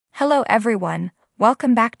Hello everyone,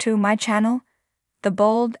 welcome back to my channel, The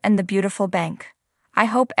Bold and the Beautiful Bank. I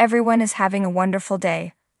hope everyone is having a wonderful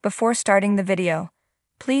day. Before starting the video,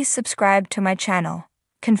 please subscribe to my channel.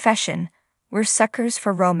 Confession, we're suckers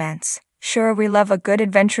for romance. Sure, we love a good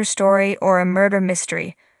adventure story or a murder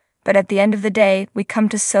mystery, but at the end of the day, we come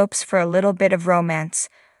to soaps for a little bit of romance,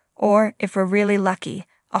 or, if we're really lucky,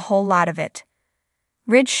 a whole lot of it.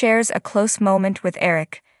 Ridge shares a close moment with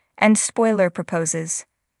Eric, and spoiler proposes.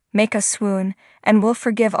 Make us swoon, and we'll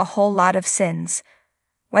forgive a whole lot of sins,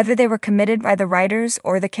 whether they were committed by the writers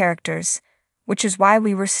or the characters, which is why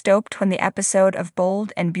we were stoked when the episode of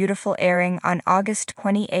Bold and Beautiful airing on August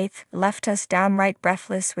 28th left us downright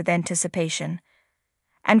breathless with anticipation.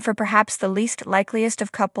 And for perhaps the least likeliest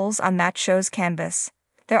of couples on that show's canvas,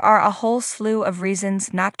 there are a whole slew of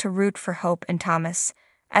reasons not to root for Hope and Thomas.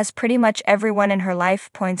 As pretty much everyone in her life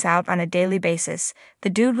points out on a daily basis, the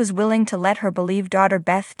dude was willing to let her believe daughter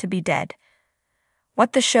Beth to be dead.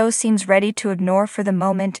 What the show seems ready to ignore for the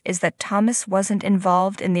moment is that Thomas wasn't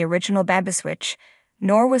involved in the original Babyswitch,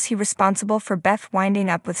 nor was he responsible for Beth winding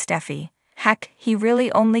up with Steffi. Heck, he really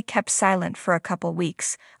only kept silent for a couple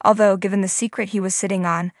weeks, although given the secret he was sitting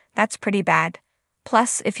on, that's pretty bad.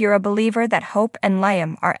 Plus, if you're a believer that Hope and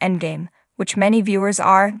Liam are endgame, which many viewers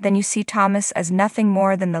are, then you see Thomas as nothing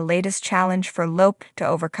more than the latest challenge for Lope to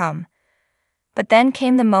overcome. But then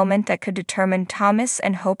came the moment that could determine Thomas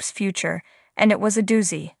and Hope's future, and it was a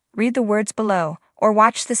doozy. Read the words below, or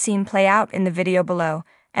watch the scene play out in the video below,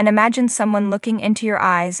 and imagine someone looking into your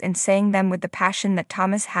eyes and saying them with the passion that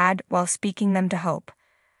Thomas had while speaking them to Hope.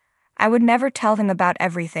 I would never tell him about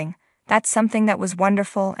everything. That's something that was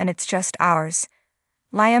wonderful and it's just ours.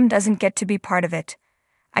 Liam doesn't get to be part of it.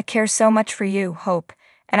 I care so much for you, Hope,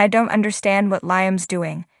 and I don't understand what Liam's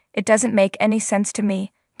doing. It doesn't make any sense to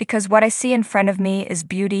me, because what I see in front of me is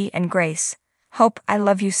beauty and grace. Hope, I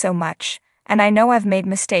love you so much, and I know I've made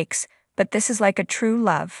mistakes, but this is like a true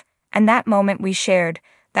love. And that moment we shared,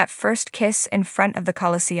 that first kiss in front of the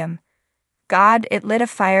Colosseum. God, it lit a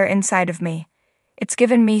fire inside of me. It's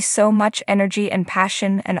given me so much energy and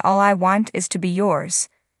passion, and all I want is to be yours.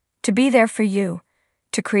 To be there for you.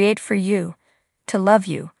 To create for you. To love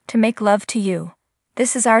you, to make love to you.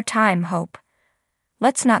 This is our time, Hope.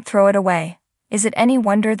 Let's not throw it away. Is it any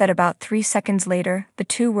wonder that about 3 seconds later, the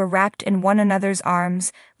two were wrapped in one another's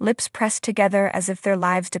arms, lips pressed together as if their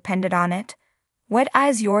lives depended on it? What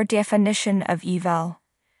is your definition of evil?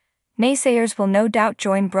 Naysayers will no doubt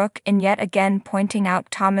join Brooke in yet again pointing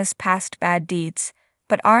out Thomas' past bad deeds,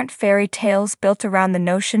 but aren't fairy tales built around the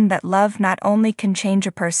notion that love not only can change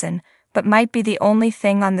a person, but might be the only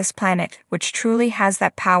thing on this planet which truly has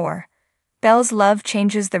that power? Belle's love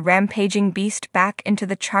changes the rampaging beast back into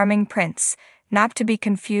the charming prince, not to be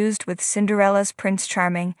confused with Cinderella's Prince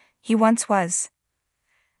Charming he once was.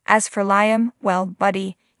 As for Liam, well,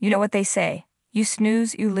 buddy, you know what they say, you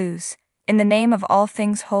snooze, you lose. In the name of all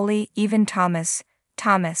things holy, even Thomas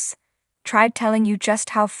tried telling you just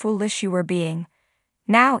how foolish you were being.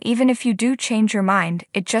 Now, even if you do change your mind,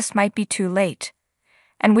 it just might be too late.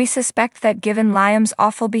 And we suspect that given Liam's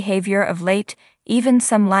awful behavior of late, even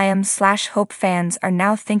some Liam/Hope fans are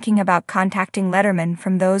now thinking about contacting Letterman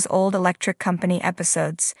from those old Electric Company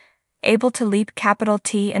episodes, able to leap capital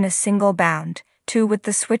T in a single bound, to with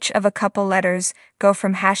the switch of a couple letters, go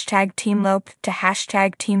from #TeamLope to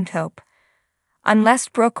 #TeamTope. Unless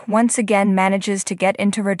Brooke once again manages to get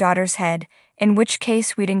into her daughter's head, in which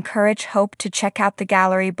case we'd encourage Hope to check out the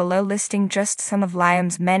gallery below listing just some of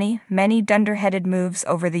Liam's many dunderheaded moves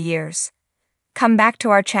over the years. Come back to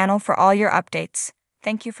our channel for all your updates.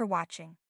 Thank you for watching.